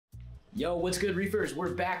Yo, what's good, Reefers? We're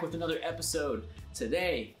back with another episode.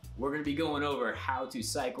 Today, we're gonna be going over how to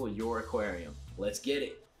cycle your aquarium. Let's get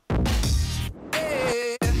it.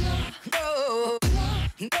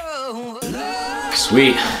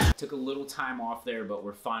 Sweet. Took a little time off there, but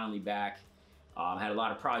we're finally back. Had a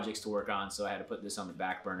lot of projects to work on, so I had to put this on the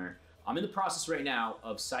back burner. I'm in the process right now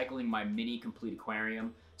of cycling my mini complete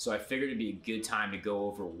aquarium, so I figured it'd be a good time to go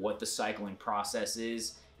over what the cycling process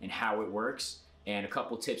is and how it works, and a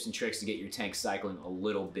couple tips and tricks to get your tank cycling a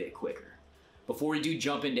little bit quicker. Before we do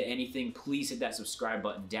jump into anything, please hit that subscribe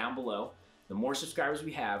button down below. The more subscribers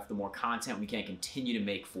we have, the more content we can continue to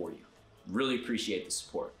make for you. Really appreciate the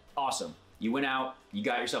support. Awesome. You went out, you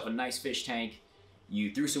got yourself a nice fish tank,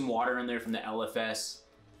 you threw some water in there from the LFS.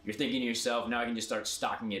 You're thinking to yourself, now I can just start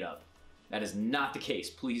stocking it up. That is not the case.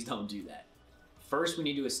 Please don't do that. First, we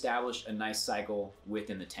need to establish a nice cycle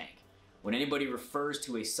within the tank. When anybody refers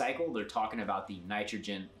to a cycle, they're talking about the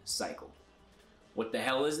nitrogen cycle. What the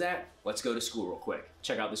hell is that? Let's go to school real quick.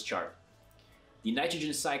 Check out this chart. The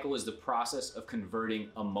nitrogen cycle is the process of converting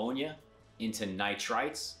ammonia into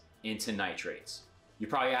nitrites into nitrates. You're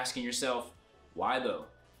probably asking yourself, why though?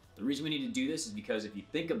 The reason we need to do this is because if you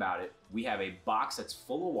think about it, we have a box that's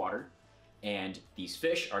full of water and these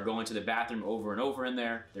fish are going to the bathroom over and over in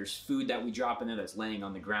there. There's food that we drop in there that's laying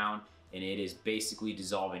on the ground, and it is basically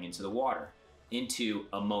dissolving into the water, into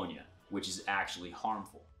ammonia, which is actually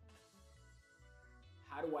harmful.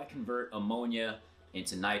 How do I convert ammonia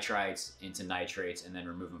into nitrites, into nitrates, and then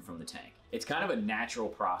remove them from the tank? It's kind of a natural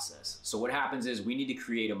process. So what happens is we need to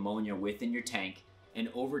create ammonia within your tank, and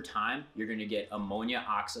over time, you're gonna get ammonia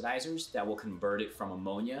oxidizers that will convert it from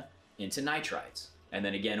ammonia into nitrites. And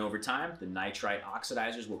then again, over time, the nitrite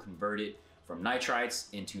oxidizers will convert it from nitrites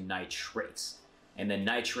into nitrates. And then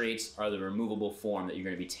nitrates are the removable form that you're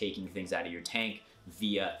gonna be taking things out of your tank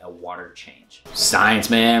via a water change. Science,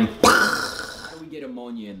 man. How do we get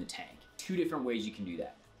ammonia in the tank? Two different ways you can do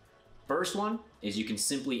that. First one is you can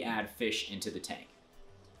simply add fish into the tank.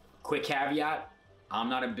 Quick caveat, I'm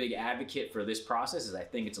not a big advocate for this process as I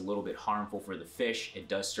think it's a little bit harmful for the fish. It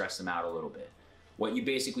does stress them out a little bit. What you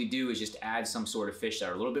basically do is just add some sort of fish that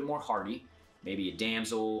are a little bit more hardy, maybe a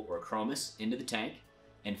damsel or a chromis, into the tank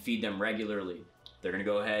and feed them regularly. They're gonna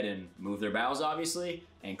go ahead and move their bowels, obviously,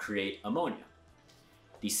 and create ammonia.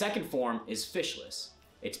 The second form is fishless.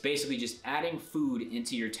 It's basically just adding food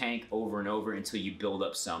into your tank over and over until you build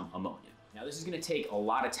up some ammonia. Now this is gonna take a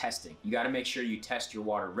lot of testing. You gotta make sure you test your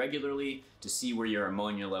water regularly to see where your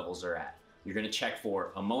ammonia levels are at. You're gonna check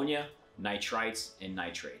for ammonia, nitrites, and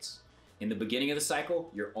nitrates. In the beginning of the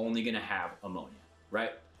cycle, you're only gonna have ammonia,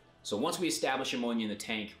 right? So once we establish ammonia in the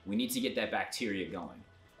tank, we need to get that bacteria going.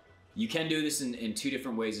 You can do this in two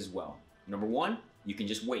different ways as well. Number one, you can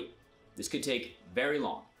just wait. This could take very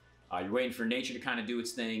long. You're waiting for nature to kind of do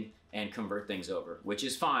its thing and convert things over, which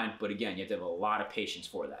is fine, but again, you have to have a lot of patience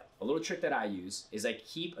for that. A little trick that I use is I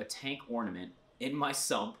keep a tank ornament in my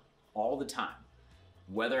sump all the time,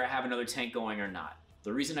 whether I have another tank going or not.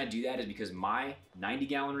 The reason I do that is because my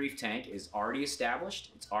 90-gallon reef tank is already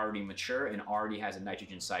established, it's already mature, and already has a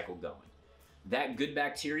nitrogen cycle going. That good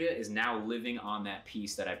bacteria is now living on that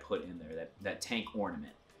piece that I put in there, that tank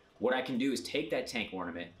ornament. What I can do is take that tank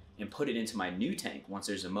ornament and put it into my new tank once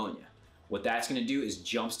there's ammonia. What that's gonna do is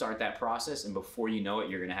jumpstart that process, and before you know it,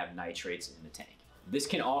 you're gonna have nitrates in the tank. This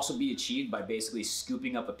can also be achieved by basically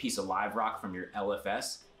scooping up a piece of live rock from your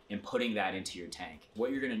LFS and putting that into your tank.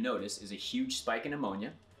 What you're gonna notice is a huge spike in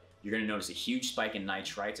ammonia, you're gonna notice a huge spike in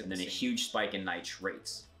nitrites, and then a huge spike in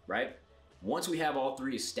nitrates, right? Once we have all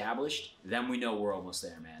three established, then we know we're almost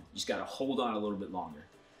there, man. You just gotta hold on a little bit longer.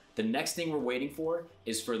 The next thing we're waiting for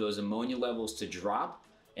is for those ammonia levels to drop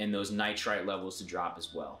and those nitrite levels to drop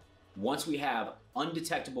as well. Once we have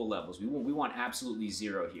undetectable levels, we want absolutely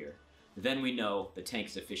zero here, then we know the tank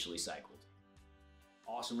is officially cycled.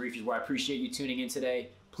 Awesome, Reefers. Well, I appreciate you tuning in today.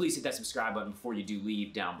 Please hit that subscribe button before you do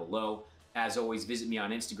leave down below. As always, visit me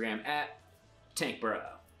on Instagram at TankBro.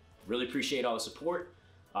 Really appreciate all the support.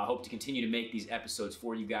 I hope to continue to make these episodes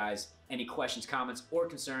for you guys. Any questions, comments, or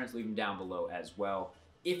concerns, leave them down below as well.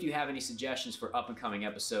 If you have any suggestions for up and coming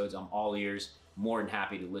episodes, I'm all ears. More than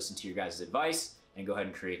happy to listen to your guys' advice and go ahead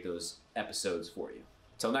and create those episodes for you.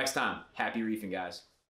 Till next time, happy reefing, guys.